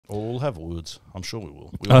Or we'll have words. I'm sure we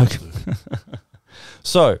will. We always do.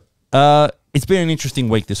 So, it's been an interesting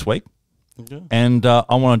week this week. Okay. And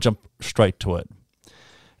I want to jump straight to it.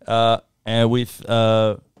 And with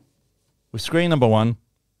screen number one.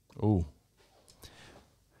 Oh.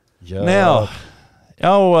 Yeah.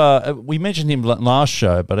 Now, we mentioned him last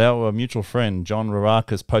show, but our mutual friend, John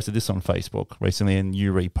Rarakis, posted this on Facebook recently, and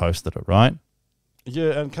you reposted it, right?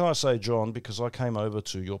 Yeah, and can I say, John, because I came over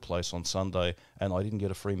to your place on Sunday and I didn't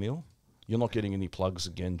get a free meal. You're not getting any plugs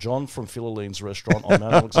again. John from Philoline's restaurant on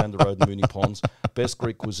Mount Alexander Road in Moonee Ponds, best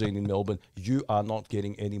Greek cuisine in Melbourne. You are not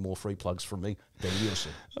getting any more free plugs from me than you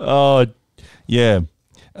see. Oh, yeah.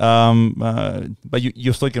 But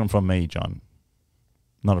you're still getting them from me, John.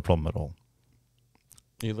 Not a problem at all.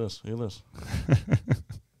 Hear this.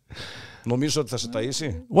 Νομίζω ότι θα σε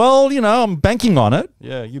ταΐσει. Well, I'm banking on it.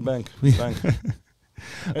 Yeah, you bank.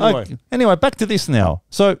 Anyway, back to this now.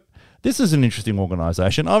 So this is an interesting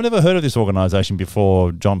organisation. I've never heard of this organisation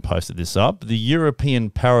before John posted this up, the European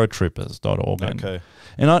Paratroopers.org. Okay.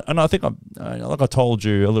 And I think, like I told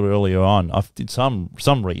you a little earlier on, I did some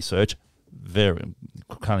research,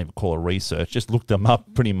 can't even call it research, just looked them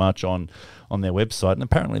up pretty much on their website, and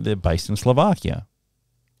apparently they're based in Slovakia.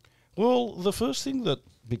 Well, the first thing that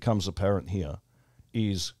becomes apparent here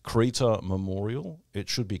is Crete Memorial. It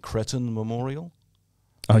should be Cretan Memorial.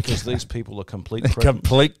 Because these people are complete cretins.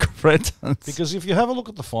 Complete cretins. Because if you have a look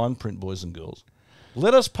at the fine print, boys and girls,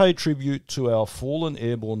 let us pay tribute to our fallen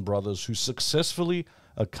airborne brothers who successfully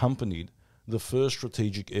accompanied the first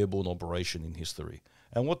strategic airborne operation in history.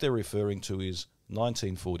 And what they're referring to is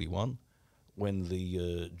 1941, when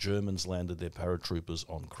the Germans landed their paratroopers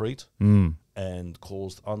on Crete and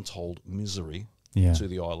caused untold misery to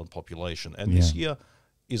the island population. And this year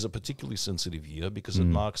is a particularly sensitive year because it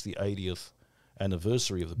marks the 80th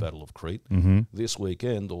anniversary of the Battle of Crete. This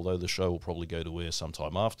weekend, although the show will probably go to air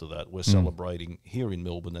sometime after that, we're celebrating here in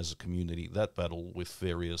Melbourne as a community that battle with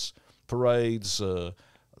various parades. The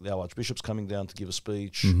Archbishop's coming down to give a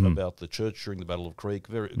speech about the church during the Battle of Crete,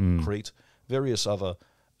 various other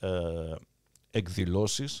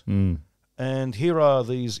ekdiloses. And here are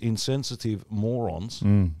these insensitive morons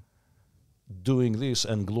doing this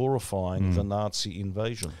and glorifying the Nazi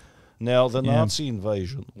invasion. Now, the Nazi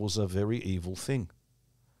invasion was a very evil thing.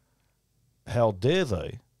 How dare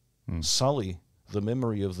they sully the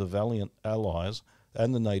memory of the valiant allies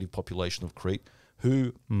and the native population of Crete,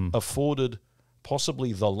 who afforded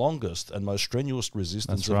possibly the longest and most strenuous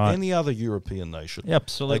resistance of any other European nation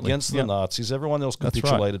against the Nazis. Everyone else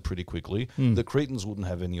capitulated pretty quickly. The Cretans wouldn't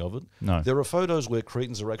have any of it. No. There are photos where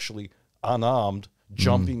Cretans are actually unarmed,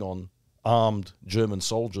 jumping on armed German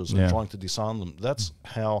soldiers and trying to disarm them. That's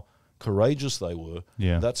how courageous they were.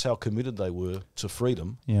 That's how committed they were to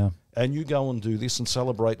freedom. And you go and do this and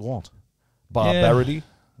celebrate what? Barbarity,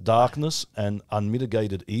 darkness, and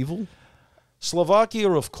unmitigated evil?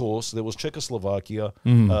 Slovakia, of course, there was Czechoslovakia.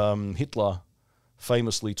 Hitler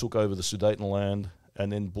famously took over the Sudetenland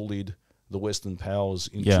and then bullied the Western powers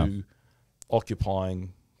into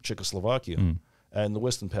occupying Czechoslovakia. And the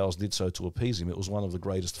Western powers did so to appease him. It was one of the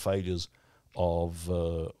greatest failures of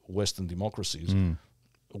Western democracies,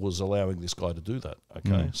 was allowing this guy to do that.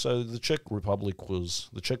 So the Czech Republic was,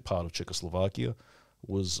 the Czech part of Czechoslovakia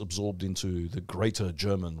was absorbed into the Greater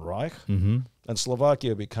German Reich, and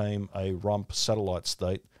Slovakia became a rump satellite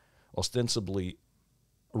state, ostensibly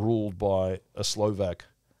ruled by a Slovak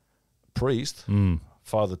priest,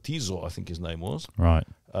 Father Tiso, I think his name was. Right.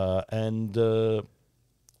 And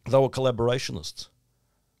they were collaborationists.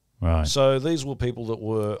 Right. So these were people that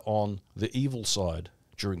were on the evil side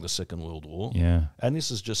during the Second World War. And this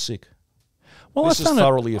is just sick. Well, this is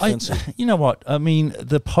thoroughly offensive. You know what? I mean,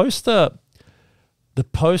 the poster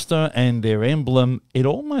and their emblem, it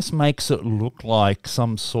almost makes it look like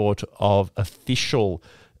some sort of official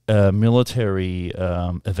military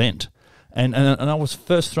event. And I was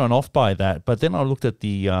first thrown off by that, but then I looked at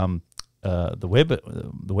the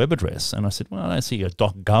web address, and I said, well, I don't see a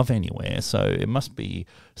 .gov anywhere, so it must be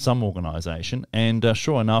some organisation. And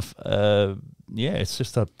sure enough, it's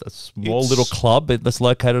just a small little club that's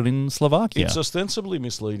located in Slovakia. It's ostensibly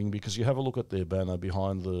misleading because you have a look at their banner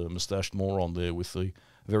behind the moustached moron there with the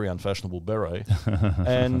very unfashionable beret,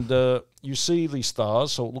 and you see the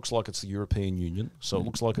stars, so it looks like it's the European Union, so it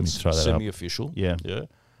looks like it's semi-official.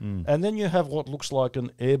 And then you have what looks like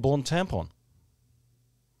an airborne tampon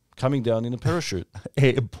coming down in a parachute.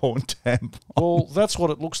 Airborne tampon. Well, that's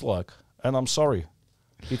what it looks like, and I'm sorry.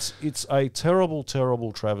 It's a terrible,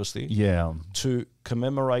 terrible travesty to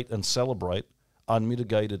commemorate and celebrate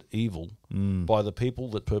unmitigated evil by the people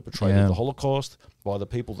that perpetrated the Holocaust, by the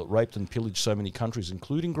people that raped and pillaged so many countries,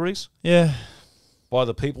 including Greece. by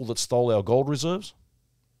the people that stole our gold reserves?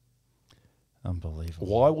 Unbelievable.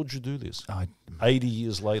 Why would you do this? 80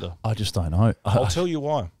 years later. I just don't know. I'll tell you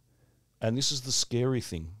why. And this is the scary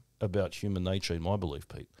thing about human nature, in my belief,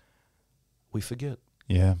 Pete. We forget.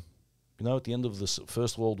 Yeah. You know, at the end of the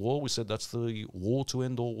First World War, we said that's the war to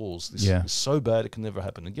end all wars. This is so bad it can never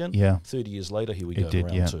happen again. Yeah. 30 years later, here we go,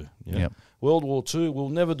 round two. Yeah. Yeah. World War II, we'll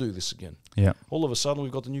never do this again. Yeah. All of a sudden,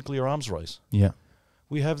 we've got the nuclear arms race. Yeah.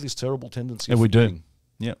 We have this terrible tendency of forgetting.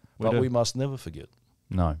 Do. Yeah. But we must never forget.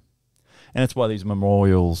 No. And that's why these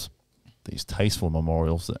memorials, these tasteful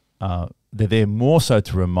memorials, they're there more so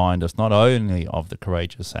to remind us not only of the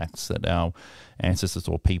courageous acts that our ancestors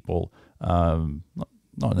or people,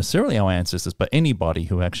 not necessarily our ancestors, but anybody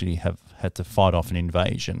who actually have had to fight off an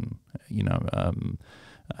invasion, the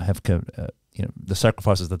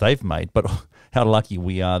sacrifices that they've made, but how lucky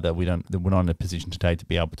we are that we're not in a position today to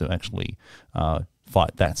be able to actually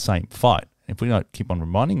fight that same fight. If we don't keep on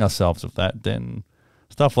reminding ourselves of that, then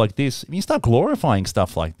stuff like this, you start glorifying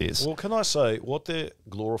stuff like this. Well, can I say, what they're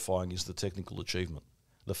glorifying is the technical achievement.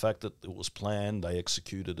 The fact that it was planned, they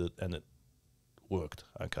executed it, and it worked,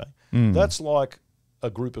 okay? That's like a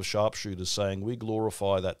group of sharpshooters saying, we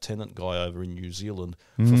glorify that tenant guy over in New Zealand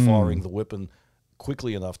for firing the weapon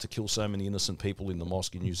quickly enough to kill so many innocent people in the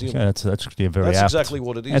mosque in New Zealand. Yeah, that's actually a very That's apt, exactly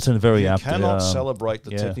what it is. That's a very you apt. You cannot celebrate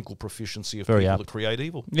the technical proficiency of people that create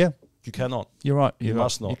evil. Yeah. You cannot. You're right. You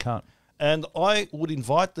must not. You can't. And I would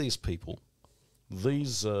invite these people,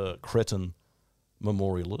 these Cretan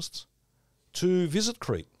memorialists, to visit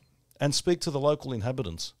Crete and speak to the local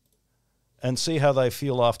inhabitants and see how they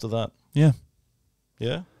feel after that. Yeah.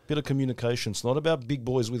 Yeah? Bit of communication. It's not about big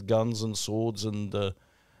boys with guns and swords and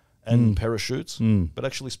parachutes, but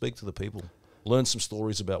actually speak to the people. Learn some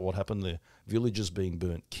stories about what happened there. Villages being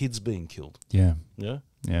burnt, kids being killed. Yeah. Yeah?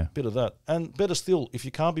 Yeah. Bit of that. And better still, if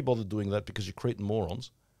you can't be bothered doing that because you're Cretan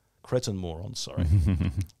morons,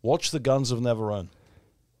 watch The Guns of Navarone.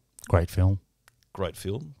 Great film. Great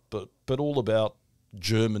film, but all about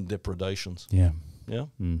German depredations. Yeah. Yeah?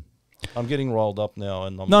 I'm getting riled up now.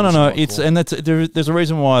 And I'm No. There's a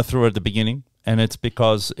reason why I threw it at the beginning, and it's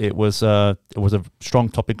because it was a strong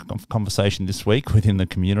topic of conversation this week within the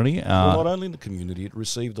community. Well, not only in the community, it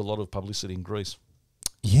received a lot of publicity in Greece.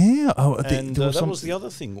 Yeah, that was the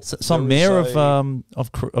other thing. Some mayor of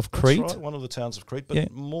Crete, that's right, one of the towns of Crete.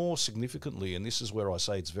 But more significantly, and this is where I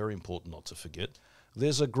say it's very important not to forget,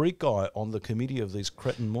 there's a Greek guy on the committee of these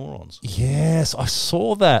Cretan morons. Yes, I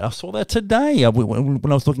saw that. I saw that today when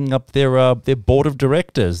I was looking up their board of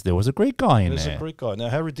directors. There was a Greek guy in there. There's a Greek guy. Now,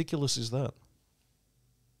 how ridiculous is that?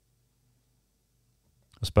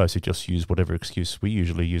 I suppose he just used whatever excuse we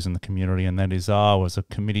usually use in the community, and that is, it was a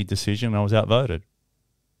committee decision. I was outvoted.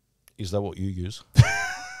 Is that what you use?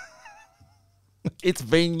 It's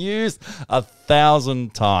been used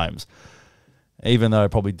 1,000 times, even though it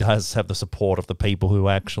probably does have the support of the people who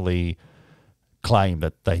actually claim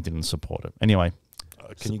that they didn't support it. Anyway.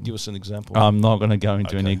 Can you give us an example? I'm not going to go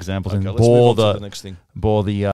into any examples and let's move on to the next thing. Bore the